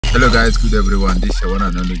Hello guys, good everyone. This is your one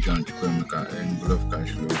and only John Chukwemeka and Glove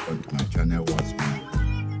Cash Flow. Welcome to my channel once more.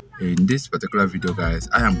 In this particular video guys,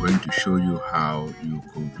 I am going to show you how you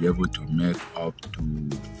could be able to make up to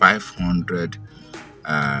 500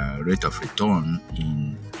 rate of return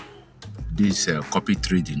in this copy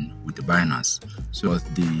trading with the Binance. So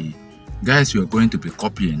the guys you are going to be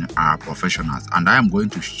copying are professionals, and I am going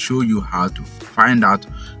to show you how to find out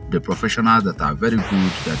the professionals that are very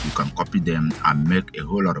good, that you can copy them and make a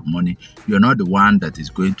whole lot of money. You're not the one that is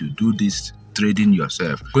going to do this trading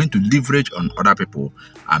yourself. You're going to leverage on other people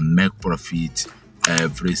and make profit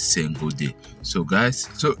every single day. So guys,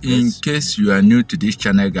 in case you are new to this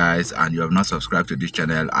channel guys and you have not subscribed to this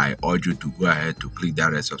channel, I urge you to go ahead to click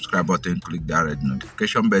that red subscribe button, click that red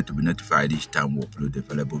notification bell to be notified each time we upload a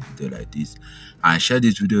valuable video like this, and share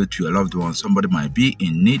this video to your loved ones. Somebody might be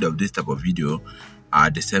in need of this type of video.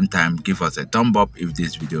 At the same time, give us a thumb up if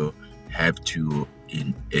this video helped you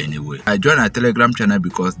in any way. I joined a Telegram channel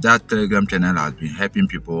because that Telegram channel has been helping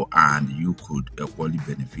people and you could equally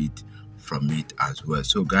benefit from it as well.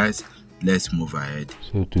 So guys, let's move ahead.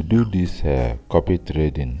 So to do this copy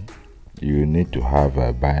trading, you need to have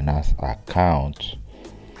a Binance account,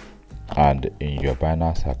 and in your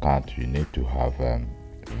Binance account you need to have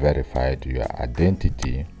verified your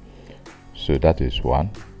identity. So that is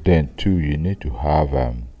one. Then two, you need to have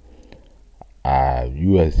a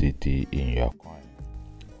USDT in your coin.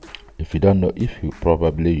 If you don't know, if you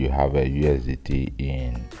probably have a USDT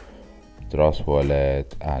in Trust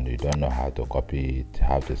Wallet and you don't know how to copy it,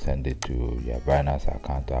 how to send it to your Binance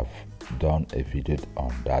account, I've done a video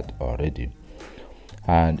on that already.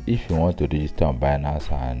 And if you want to register on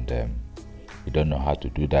Binance and you don't know how to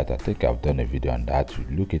do that, I think I've done a video on that. You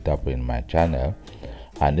look it up in my channel.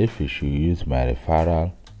 And if you should use my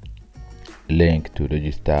referral link to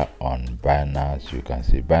register on Binance, you can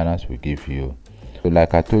see Binance will give you, so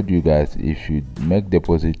like I told you guys, if you make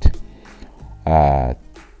deposit of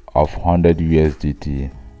 100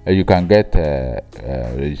 USDT, you can get a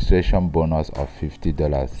registration bonus of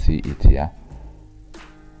 $50. See it here,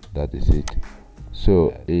 that is it.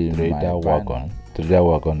 So in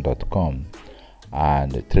traderwagon.com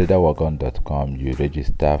and traderwagon.com, you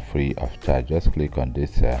register free of charge. Just click on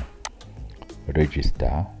this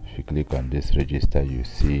register. If you click on this register, you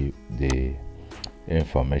see the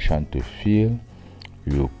information to fill.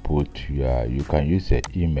 You put your, you can use your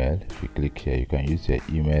email. If you click here, you can use your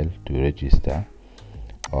email to register,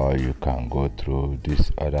 or you can go through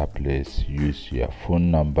this other place, use your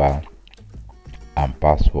phone number and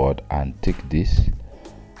password and tick this,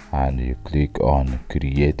 and you click on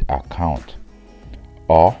create account.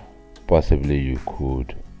 Or possibly you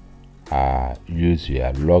could use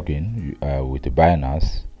your login with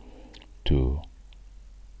Binance to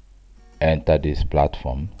enter this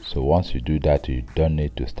platform. So once you do that, you don't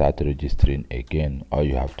need to start registering again. All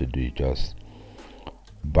you have to do is just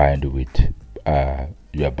bind with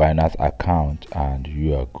your Binance account and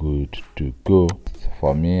you are good to go.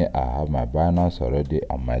 For me, I have my Binance already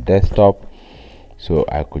on my desktop, so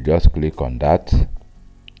I could just click on that.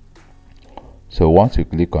 So once you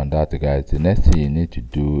click on that guys, the next thing you need to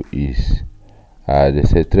do is they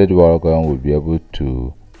say TradeWagon will be able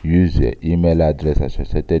to use your email address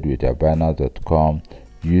associated with your Binance.com,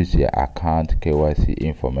 use your account KYC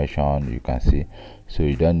information, you can see. So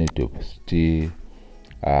you don't need to still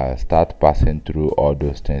start passing through all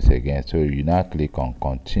those things again. So you now click on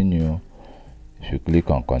continue. If you click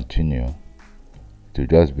on continue, to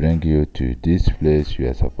just bring you to this place, you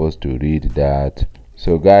are supposed to read that.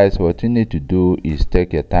 So guys, what you need to do is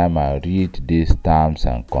take your time and read these terms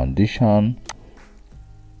and conditions.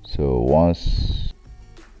 So once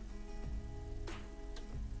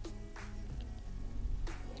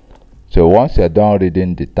you're done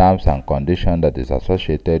reading the terms and conditions that is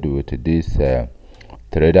associated with this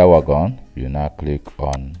TraderWagon, you now click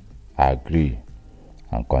on agree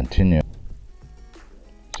and continue.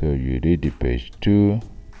 So you read the page 2.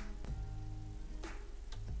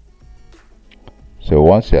 So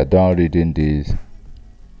once you are done reading this,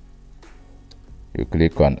 you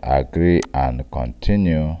click on agree and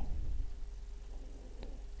continue.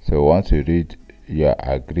 So once you read your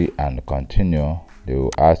agree and continue, they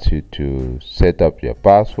will ask you to set up your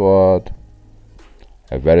password,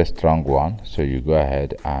 a very strong one. So you go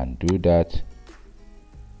ahead and do that.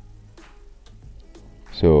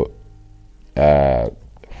 So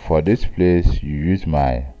for this place, you use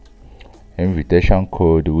my invitation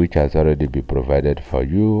code, which has already been provided for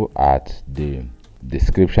you at the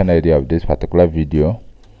description area of this particular video,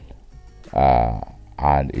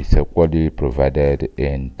 and it's equally provided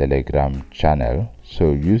in Telegram channel.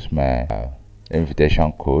 So use my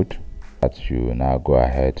invitation code that you now go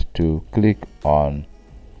ahead to click on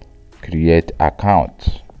create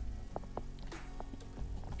account.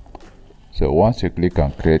 So once you click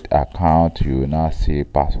on create account, you will now see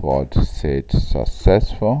password set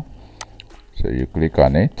successful. So you click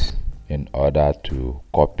on it in order to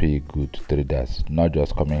copy good traders, not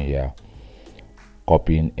just coming here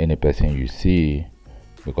copying any person you see,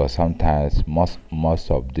 because sometimes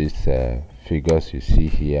most of these figures you see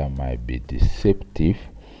here might be deceptive.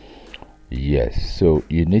 Yes, so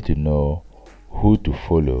you need to know who to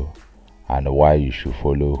follow and why you should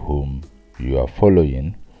follow whom you are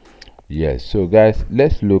following. Yes, so guys,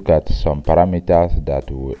 let's look at some parameters that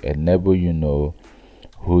will enable you know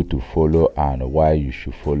who to follow and why you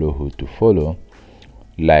should follow who to follow.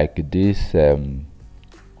 Like this,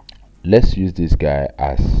 let's use this guy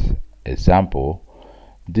as example.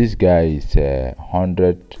 This guy is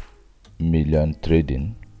 100 million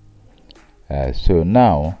trading. So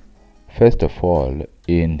now, first of all,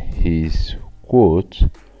 in his quote,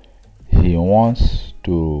 he wants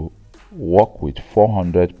to work with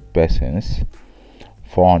 400 persons,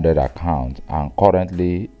 400 accounts, and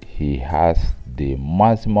currently he has the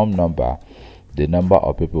maximum number, the number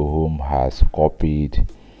of people whom has copied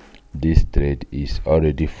this trade is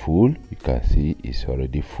already full. You can see it's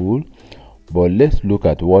already full. But let's look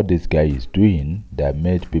at what this guy is doing that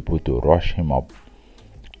made people to rush him up,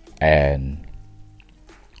 and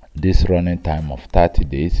this running time of 30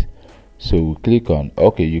 days. So we click on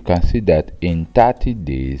okay. You can see that in 30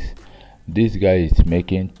 days this guy is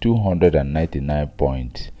making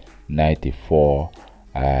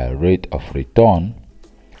 299.94 rate of return.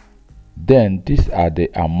 Then these are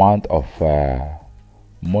the amount of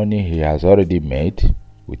money he has already made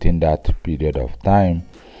within that period of time.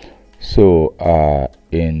 So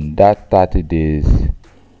in that 30 days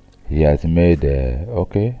he has made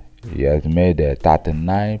okay, he has made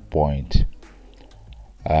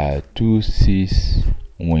 39.26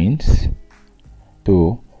 wins.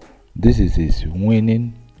 So this is his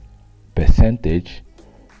winning percentage.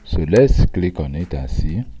 So let's click on it and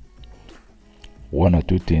see one or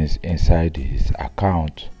two things inside his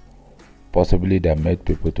account possibly that made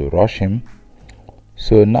people to rush him.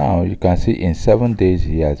 So now you can see in 7 days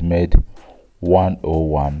he has made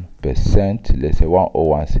 101%, let's say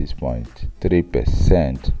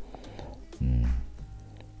 116.3%.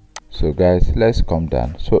 So guys, let's come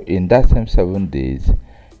down. So in that same 7 days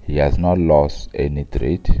he has not lost any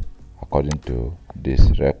trade according to this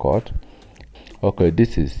record. Okay,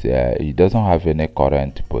 this is he doesn't have any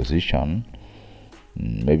current position.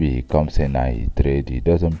 Maybe he comes in and he trade, he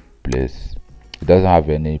doesn't have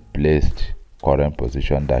any placed current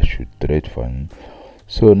position that should trade for him.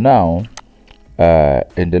 So now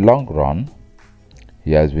in the long run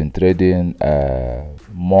he has been trading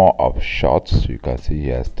more of shorts. You can see he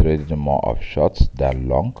has traded more of shorts than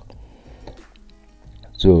long.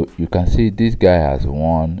 So you can see this guy has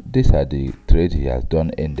won. These are the trades he has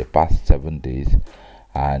done in the past 7 days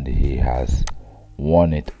and he has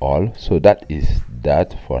won it all. So that is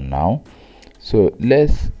that for now. So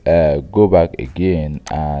let's go back again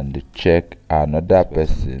and check another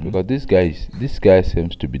person, because this guy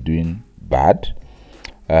seems to be doing bad,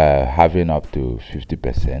 having up to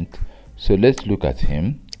 50%. So let's look at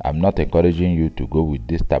him. I'm not encouraging you to go with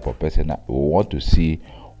this type of person. We want to see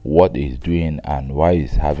what he's doing and why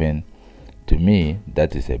he's having, to me,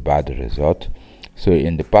 that is a bad result. So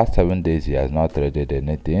in the past 7 days he has not traded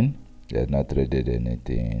anything.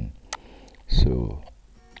 So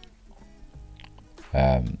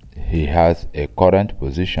he has a current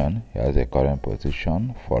position.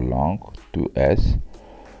 For long 2s.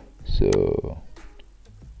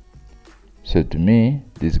 So to me,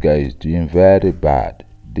 this guy is doing very bad.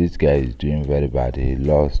 He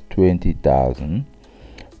lost 20,000.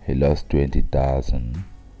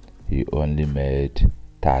 He only made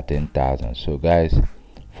 13,000. So guys,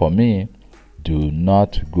 for me, do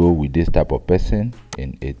not go with this type of person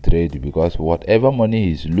in a trade, because whatever money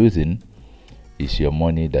he's losing is your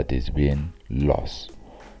money that is being lost.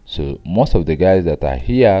 So most of the guys that are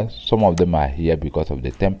here, some of them are here because of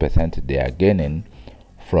the 10% they are gaining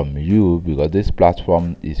from you, because this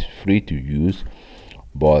platform is free to use.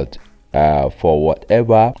 But for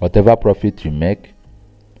whatever profit you make,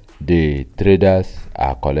 the traders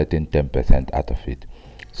are collecting 10% out of it.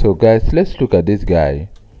 So guys, let's look at this guy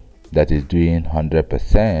that is doing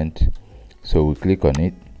 100%. So we click on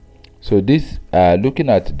it. So this looking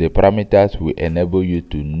at the parameters will enable you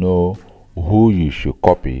to know who you should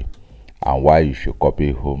copy and why you should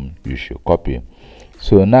copy whom you should copy.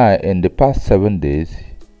 So now in the past 7 days,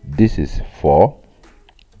 this is 4.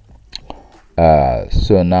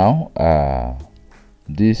 So now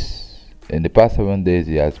this in the past 7 days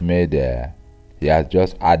he has made he has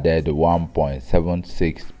just added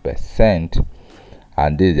 1.76%,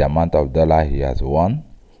 and this is the amount of dollar he has won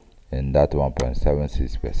in that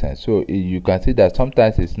 1.76%. So you can see that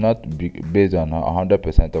sometimes it's not based on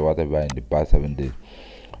 100% of whatever in the past 7 days.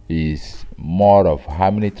 Is more of how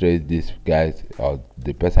many trades this guys or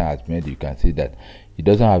the person has made. You can see that he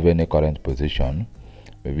doesn't have any current position.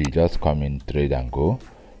 Maybe just come in, trade and go.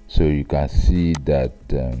 So you can see that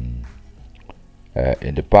in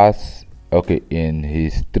the past, okay, in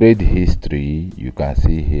his trade history, you can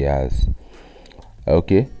see he has,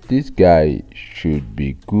 okay, this guy should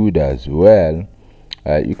be good as well.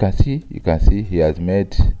 You can see he has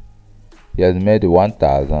made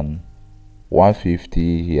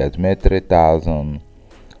 1,150. He has made 3,000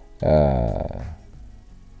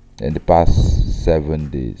 in the past 7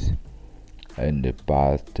 days. In the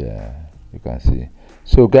past, you can see.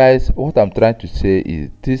 So guys, what I'm trying to say is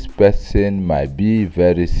this person might be a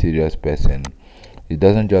very serious person. He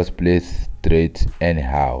doesn't just place trades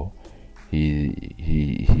anyhow.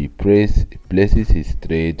 He places his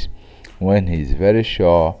trade when he's very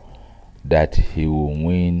sure that he will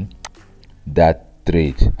win that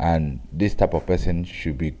trade, and this type of person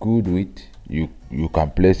should be good with you. You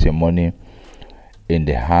can place your money in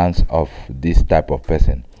the hands of this type of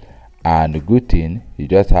person. And the good thing, he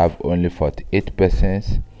just have only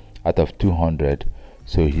 48% out of 200,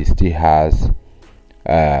 so he still has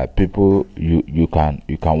people you can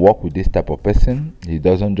work with this type of person. He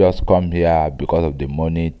doesn't just come here because of the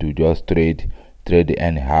money to just trade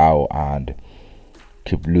anyhow and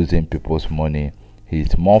keep losing people's money.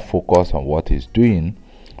 He's more focused on what he's doing.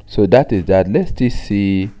 So that is that. Let's still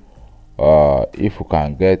see if we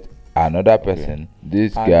can get another person.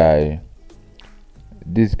 This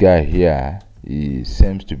guy here, he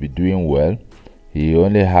seems to be doing well. He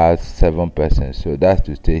only has 7%, so that's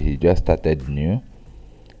to say he just started new.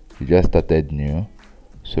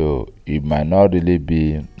 So it might not really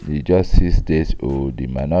be, he just 6 days old. It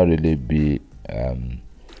might not really be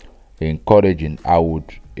encouraging. I would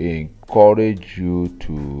encourage you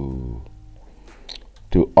to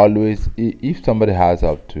always, if somebody has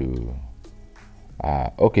up to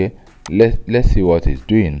okay, let's see what he's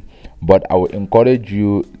doing. But I would encourage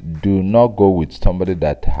you, do not go with somebody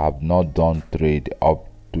that have not done trade up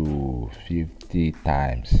to 50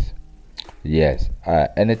 times. Yes,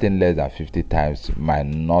 anything less than 50 times might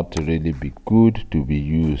not really be good to be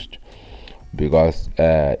used, because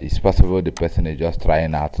it's possible the person is just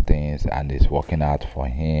trying out things and it's working out for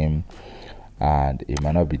him, and it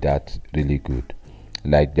might not be that really good.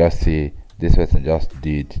 Like, just say this person just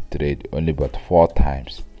did trade only but 4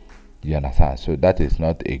 times. You understand? So that is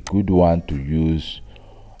not a good one to use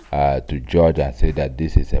to judge and say that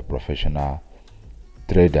this is a professional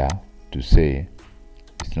trader. To say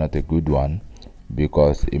it's not a good one,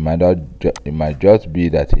 because it might just be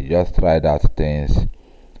that he just tried out things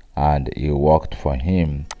and it worked for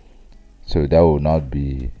him. So that will not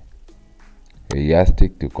be a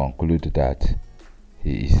yardstick to conclude that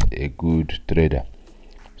he is a good trader.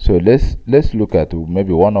 So let's look at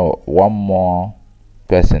maybe one more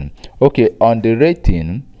person. Okay, on the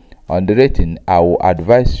rating, I will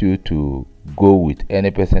advise you to go with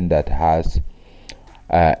any person that has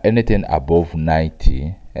anything above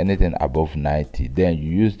 90. Then you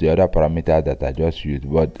use the other parameter that I just used.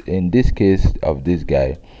 But in this case of this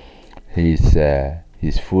guy, he's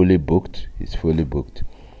fully booked. You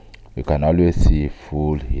can always see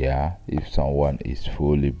full here. If someone is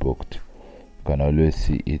fully booked, you can always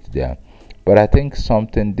see it there. But I think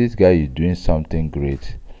this guy is doing something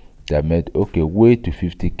great that made, okay, way to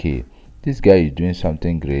 50k. This guy is doing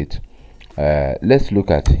something great. Let's look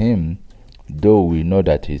at him, though we know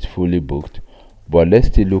that he's fully booked, but let's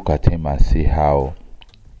still look at him and see how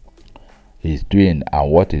he's doing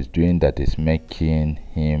and what he's doing that is making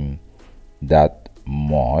him that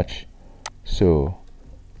much. So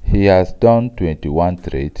he has done 21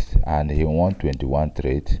 trades and he won 21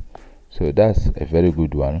 trades, so that's a very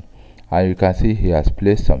good one. And you can see he has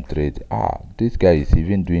placed some trades. This guy is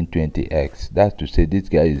even doing 20x. That's to say this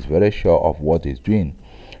guy is very sure of what he's doing.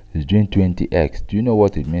 He's doing 20x. Do you know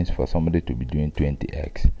what it means for somebody to be doing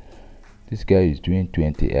 20x? This guy is doing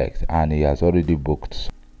 20x and he has already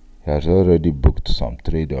booked. Some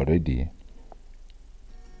trade already.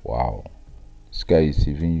 Wow. This guy is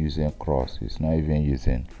even using cross. He's not even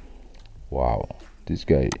using. Wow. This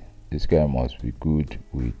guy must be good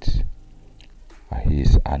with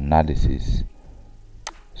his analysis.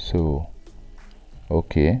 So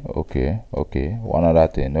okay, one other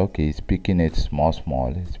thing. Okay, he's picking it small.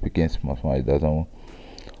 He's picking small. It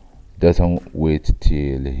doesn't wait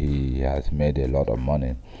till he has made a lot of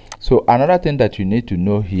money. So another thing that you need to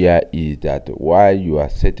know here is that while you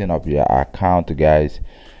are setting up your account, guys,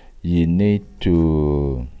 you need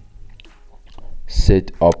to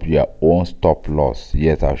set up your own stop loss.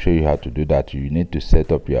 Yes, I'll show you how to do that. You need to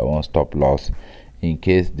set up your own stop loss in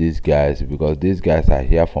case these guys, because these guys are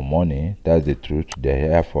here for money. That's the truth. They're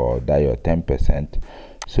here for that your 10%.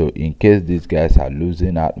 So in case these guys are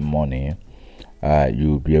losing out money,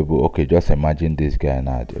 you'll be able, okay, just imagine this guy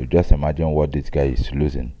now. Just imagine what this guy is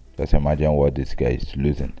losing. Just imagine what this guy is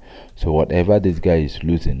losing. So whatever this guy is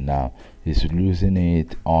losing now, he's losing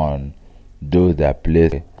it on those that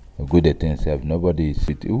place good at themselves. Nobody is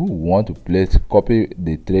who want to place copy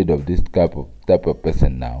the trade of this type of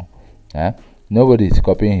person now. Nobody is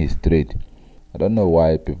copying his trade. I don't know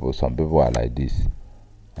why some people are like this.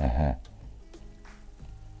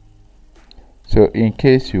 So in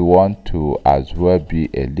case you want to as well be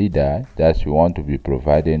a leader, that you want to be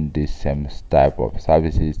providing this same type of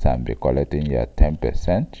services and be collecting your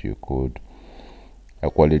 10%, you could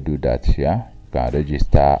equally do that here. You can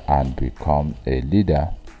register and become a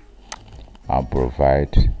leader and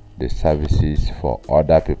provide the services for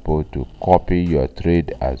other people to copy your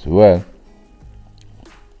trade as well.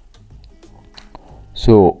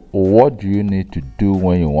 So what do you need to do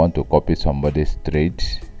when you want to copy somebody's trade?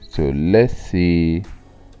 So let's see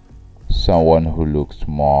someone who looks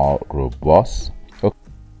more robust. Okay.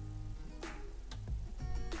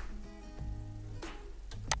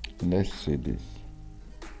 Let's see this.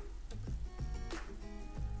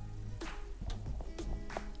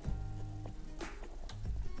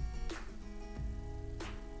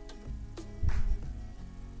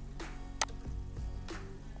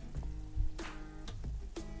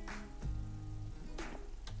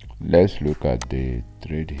 Let's look at the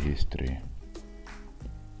trade history.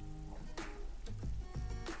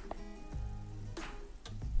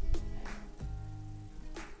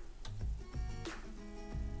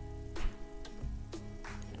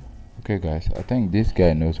 Okay guys, I think this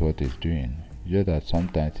guy knows what he's doing. Just that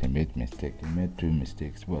sometimes he made mistakes. He made 2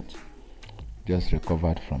 mistakes, but just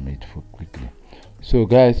recovered from it quickly. So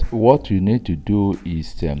guys, what you need to do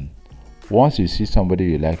is once you see somebody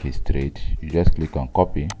you like his trade, you just click on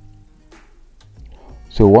copy.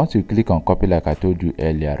 So once you click on copy, like I told you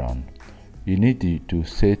earlier on, you need to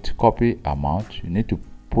set copy amount. You need to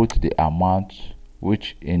put the amount,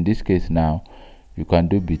 which in this case now you can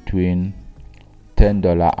do between $10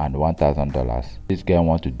 and $1,000. This guy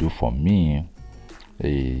wants to do for me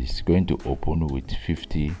is going to open with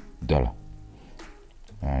 $50.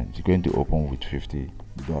 It's going to open with $50,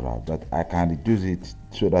 but I can reduce it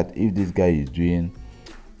so that if this guy is doing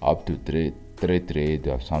up to three trade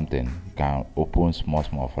or something, you can open small.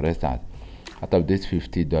 For instance, out of this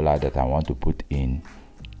 $50 that I want to put in,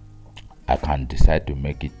 I can decide to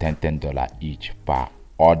make it $10 each per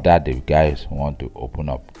order the guys want to open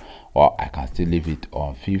up, or I can still leave it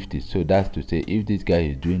on 50. So that's to say, if this guy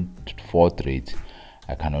is doing 4 trades,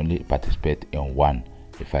 I can only participate in 1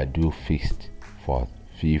 if I do fixed for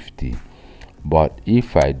 50. But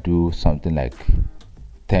if I do something like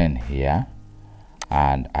 10 here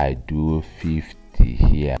and I do 50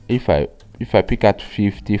 here, if I pick out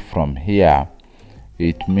 50 from here,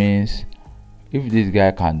 it means if this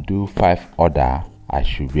guy can do 5 order, I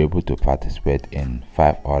should be able to participate in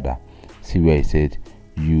 5 order. See where it said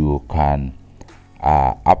you can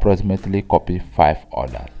approximately copy 5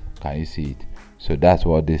 orders. Can you see it? So that's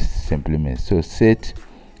what this simply means. So set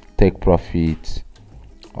take profit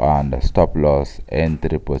and stop loss,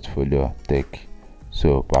 entry portfolio take,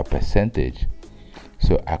 so per percentage.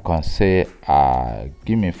 So I can say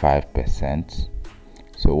give me 5%.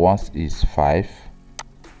 So once it's 5,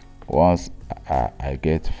 once I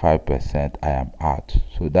get 5%, I am out.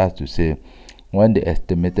 So that's to say, when the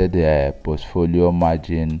estimated portfolio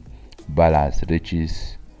margin balance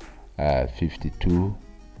reaches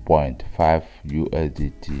 52.5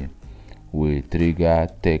 USDT, we trigger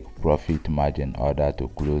take profit margin order to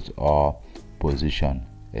close all position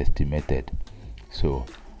estimated. So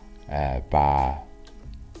per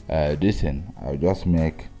this thing, I'll just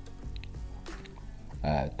make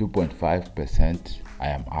 2.5%. I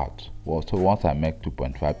am out. Well, so once I make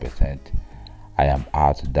 2.5%, I am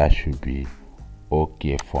out. That should be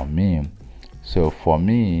okay for me. So for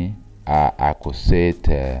me, I could set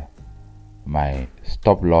my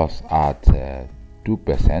stop loss at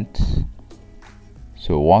 2%.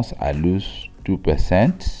 So once I lose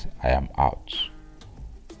 2%, I am out.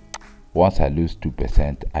 Once I lose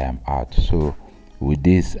 2%, I am out. So with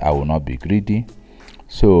this, I will not be greedy.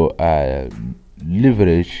 So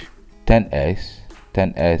leverage 10x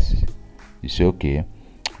is okay,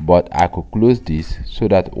 but I could close this so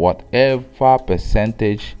that whatever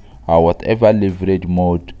percentage or whatever leverage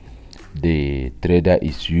mode the trader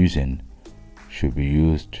is using should be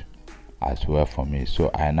used as well for me.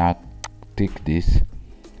 So I now tick this.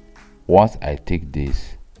 Once I tick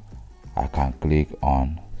this, I can click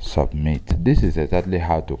on submit. This is exactly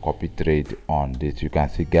how to copy trade on this. You can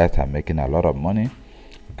see guys are making a lot of money.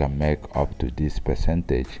 You can make up to this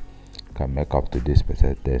percentage. So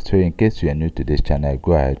in case you are new to this channel,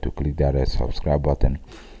 go ahead to click that red subscribe button,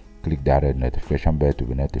 click that red notification bell to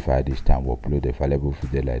be notified each time we upload a valuable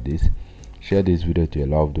video like this. Share this video to your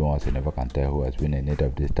loved ones. You never can tell who has been in need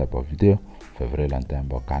of this type of video for a very long time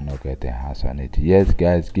but cannot get a hands on it. Yes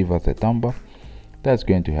guys, give us a thumb up. That's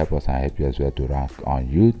going to help us and help you as well to rank on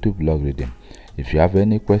YouTube logarithm. If you have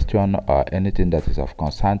any question or anything that is of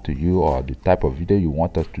concern to you, or the type of video you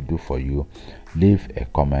want us to do for you, leave a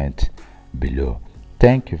comment below.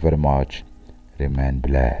 Thank you very much. Remain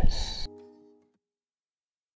blessed.